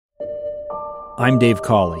I'm Dave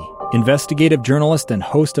Cawley, investigative journalist and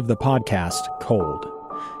host of the podcast Cold.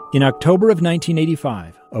 In October of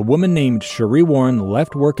 1985, a woman named Sheree Warren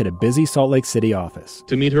left work at a busy Salt Lake City office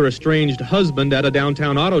to meet her estranged husband at a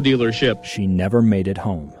downtown auto dealership. She never made it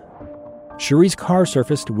home. Sheree's car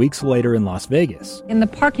surfaced weeks later in Las Vegas. In the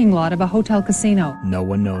parking lot of a hotel casino. No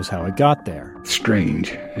one knows how it got there. Strange.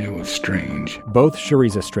 It was strange. Both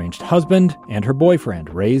Sheree's estranged husband and her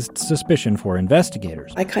boyfriend raised suspicion for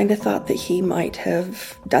investigators. I kind of thought that he might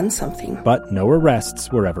have done something. But no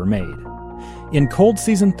arrests were ever made. In Cold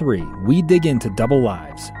Season 3, we dig into double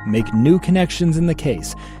lives, make new connections in the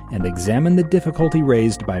case, and examine the difficulty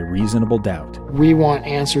raised by reasonable doubt. We want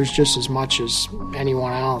answers just as much as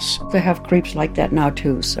anyone else. They have creeps like that now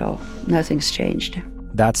too, so nothing's changed.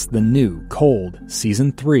 That's the new Cold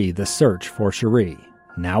Season 3, The Search for Sheree,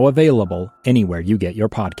 now available anywhere you get your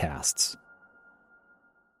podcasts.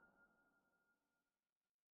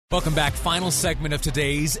 Welcome back. Final segment of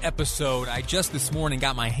today's episode. I just this morning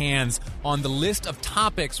got my hands on the list of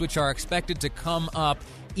topics which are expected to come up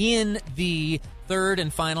in the third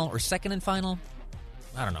and final, or second and final?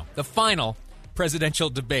 I don't know. The final presidential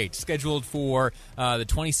debate scheduled for the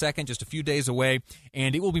 22nd, just a few days away,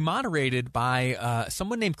 and it will be moderated by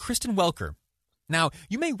someone named Kristen Welker. Now,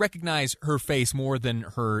 you may recognize her face more than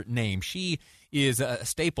her name. She is a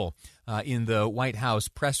staple in the White House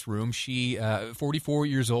press room. She, 44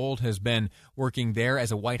 years old, has been working there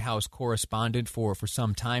as a White House correspondent for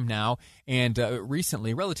some time now, and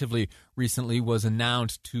relatively recently, was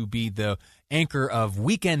announced to be the anchor of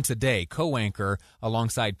Weekend Today, co-anchor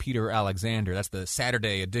alongside Peter Alexander. That's the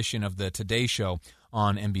Saturday edition of the Today Show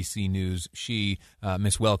on NBC News. She,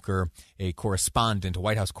 Miss Welker, a correspondent, a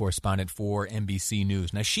White House correspondent for NBC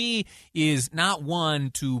News. Now, she is not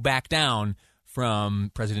one to back down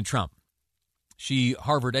from President Trump. She,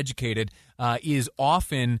 Harvard educated, is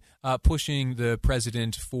often pushing the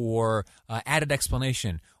president for added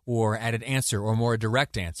explanation or added answer or more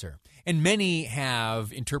direct answer. And many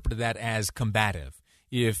have interpreted that as combative.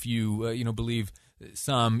 If you, believe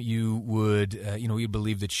some, you would, you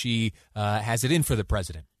believe that she has it in for the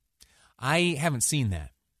president. I haven't seen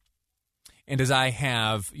that. And as I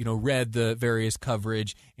have, read the various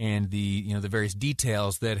coverage and the various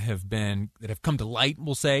details that have come to light,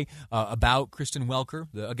 we'll say, about Kristen Welker,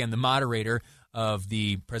 the moderator of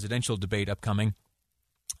the presidential debate upcoming,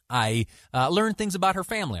 I learned things about her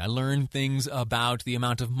family. I learned things about the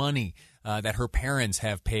amount of money that her parents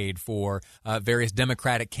have paid for various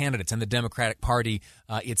Democratic candidates and the Democratic Party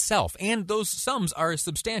itself. And those sums are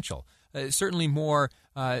substantial. Certainly more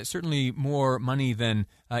money than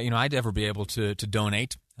I'd ever be able to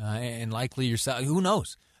donate, and likely yourself. Who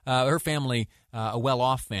knows? Her family, a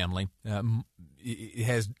well-off family,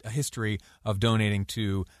 has a history of donating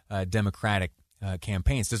to Democratic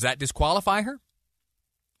campaigns. Does that disqualify her?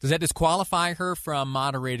 Does that disqualify her from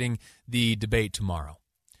moderating the debate tomorrow?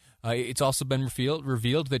 It's also been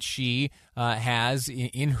revealed that she has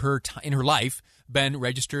in her life been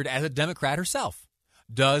registered as a Democrat herself.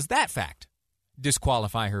 Does that fact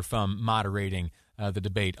disqualify her from moderating the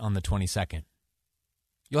debate on the 22nd?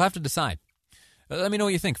 You'll have to decide. Let me know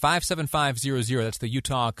what you think. 57500, that's the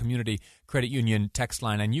Utah Community Credit Union text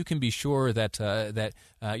line. And you can be sure that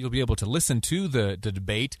you'll be able to listen to the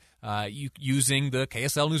debate using the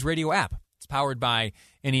KSL News Radio app. It's powered by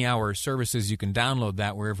Any Hour Services. You can download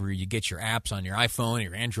that wherever you get your apps, on your iPhone,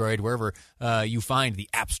 your Android, wherever you find the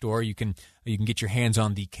App Store. You can get your hands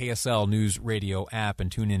on the KSL News Radio app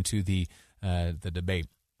and tune into the debate.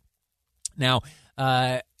 Now,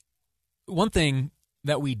 one thing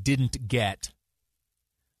that we didn't get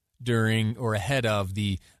during or ahead of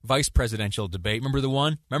the vice presidential debate. Remember the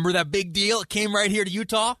one? Remember that big deal? It came right here to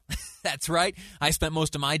Utah? That's right. I spent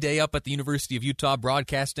most of my day up at the University of Utah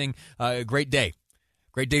broadcasting. Great day.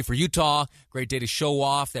 Great day for Utah. Great day to show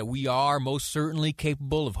off that we are most certainly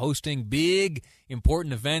capable of hosting big,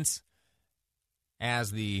 important events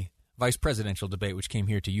as the vice presidential debate, which came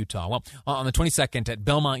here to Utah. Well, on the 22nd at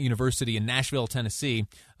Belmont University in Nashville, Tennessee,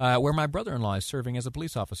 where my brother-in-law is serving as a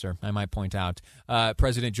police officer, I might point out,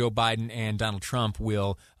 President Joe Biden and Donald Trump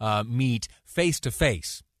will meet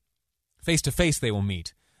face-to-face. Face-to-face they will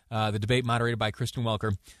meet. The debate, moderated by Kristen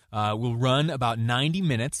Welker, will run about 90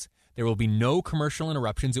 minutes. There will be no commercial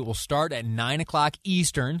interruptions. It will start at 9 o'clock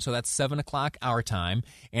Eastern, so that's 7 o'clock our time.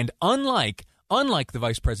 And unlike the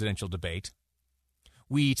vice presidential debate,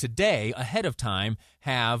 we today, ahead of time,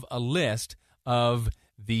 have a list of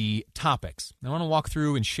the topics. I want to walk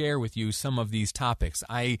through and share with you some of these topics.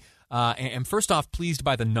 I am first off pleased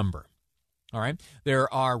by the number. All right?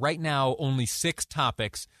 There are right now only 6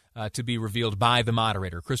 topics to be revealed by the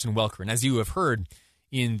moderator, Kristen Welker. And as you have heard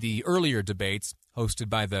in the earlier debates hosted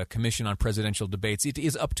by the Commission on Presidential Debates, it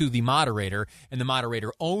is up to the moderator and the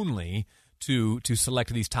moderator only to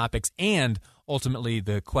select these topics and ultimately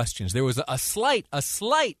the questions. There was a slight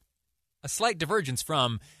divergence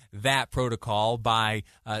from that protocol by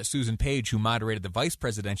Susan Page, who moderated the vice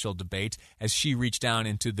presidential debate, as she reached down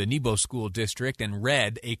into the Nebo School District and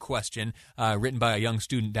read a question written by a young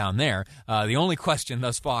student down there. The only question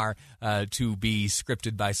thus far to be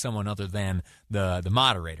scripted by someone other than the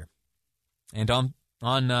moderator. And on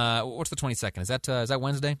what's the 22nd? Is that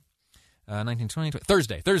Wednesday? 1920?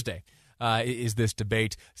 Thursday is this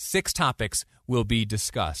debate. 6 topics will be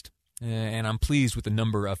discussed. And I'm pleased with the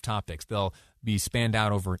number of topics. They'll be spanned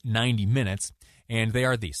out over 90 minutes, and they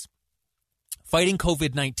are these. Fighting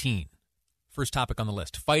COVID-19. First topic on the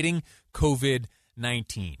list. Fighting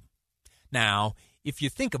COVID-19. Now, if you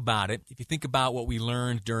think about it, if you think about what we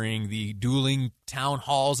learned during the dueling town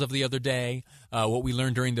halls of the other day, what we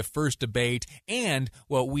learned during the first debate, and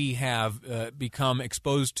what we have become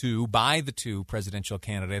exposed to by the 2 presidential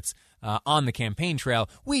candidates on the campaign trail,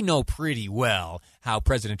 we know pretty well how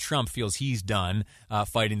President Trump feels he's done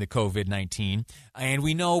fighting the COVID-19, and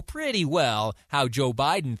we know pretty well how Joe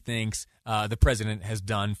Biden thinks the president has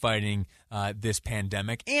done fighting this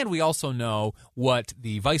pandemic, and we also know what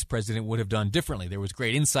the vice president would have done differently. There was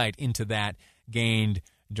great insight into that gained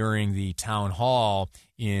during the town hall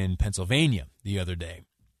in Pennsylvania the other day.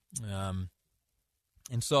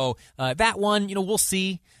 And so that one, we'll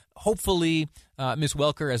see. Hopefully, Ms.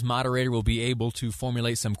 Welker, as moderator, will be able to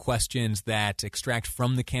formulate some questions that extract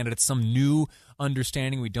from the candidates some new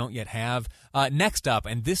understanding we don't yet have. Next up,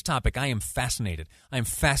 and this topic, I am fascinated. I am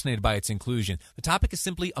fascinated by its inclusion. The topic is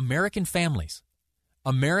simply American families.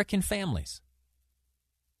 American families.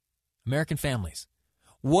 American families.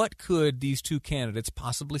 What could these 2 candidates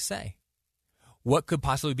possibly say? What could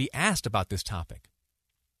possibly be asked about this topic?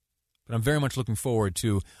 But I'm very much looking forward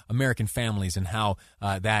to American families and how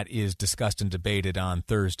that is discussed and debated on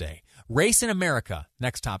Thursday. Race in America,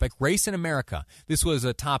 next topic, race in America. This was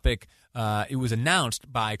a topic, it was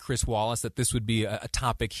announced by Chris Wallace that this would be a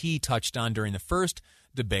topic he touched on during the first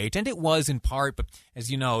debate, and it was in part, but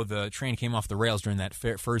as you know, the train came off the rails during that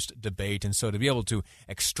first debate, and so to be able to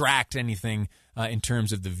extract anything in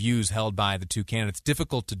terms of the views held by the 2 candidates,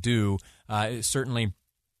 difficult to do. Certainly,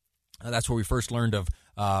 that's where we first learned of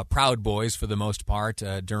Proud Boys for the most part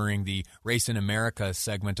during the Race in America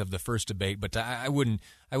segment of the first debate, but I wouldn't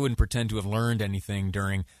pretend to have learned anything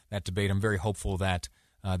during that debate. I'm very hopeful that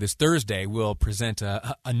this Thursday will present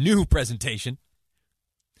a new presentation.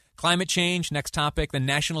 Climate change, next topic, then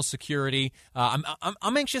national security. I'm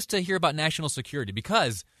anxious to hear about national security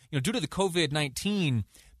because, due to the COVID-19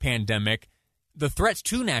 pandemic, the threats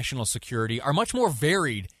to national security are much more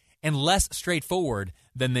varied and less straightforward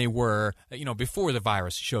than they were, before the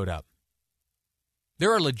virus showed up.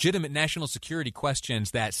 There are legitimate national security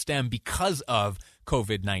questions that stem because of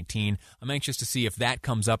COVID-19. I'm anxious to see if that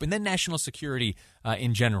comes up, and then national security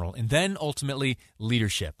in general, and then ultimately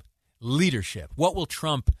leadership. Leadership. What will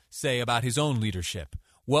Trump say about his own leadership?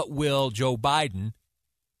 What will Joe Biden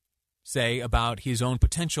say about his own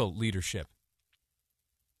potential leadership?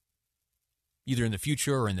 Either in the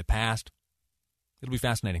future or in the past. It'll be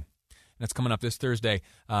fascinating. That's coming up this Thursday,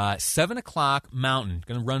 7 o'clock Mountain.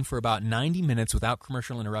 Going to run for about 90 minutes without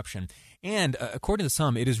commercial interruption. And according to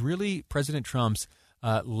some, it is really President Trump's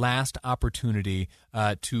last opportunity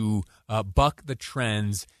to buck the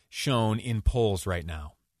trends shown in polls right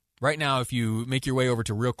now. Right now, if you make your way over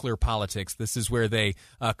to Real Clear Politics, this is where they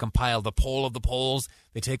compile the poll of the polls.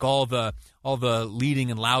 They take all the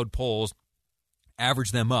leading and loud polls,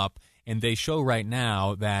 average them up, and they show right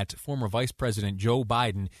now that former Vice President Joe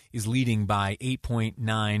Biden is leading by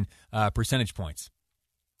 8.9 percentage points.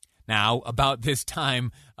 Now, about this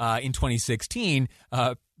time in 2016,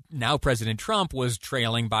 now President Trump was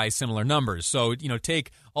trailing by similar numbers. So,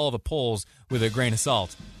 take all the polls with a grain of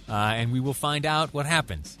salt, and we will find out what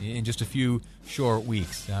happens in just a few short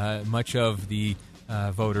weeks. Much of the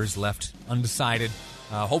voters left undecided,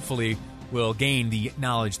 hopefully, will gain the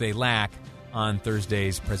knowledge they lack on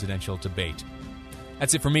Thursday's presidential debate.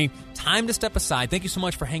 That's it for me. Time to step aside. Thank you so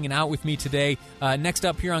much for hanging out with me today. Next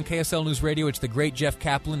up here on KSL News Radio, it's the great Jeff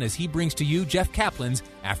Kaplan as he brings to you Jeff Kaplan's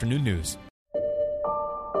Afternoon News.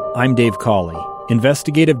 I'm Dave Cawley,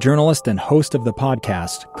 investigative journalist and host of the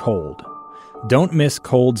podcast Cold. Don't miss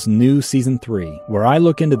Cold's new Season 3, where I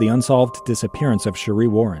look into the unsolved disappearance of Sheree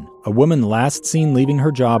Warren, a woman last seen leaving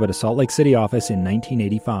her job at a Salt Lake City office in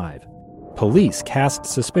 1985. Police cast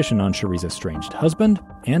suspicion on Sheree's estranged husband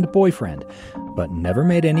and boyfriend, but never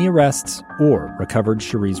made any arrests or recovered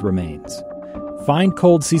Sheree's remains. Find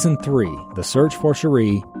Cold Season 3, The Search for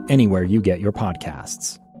Cherie, anywhere you get your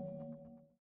podcasts.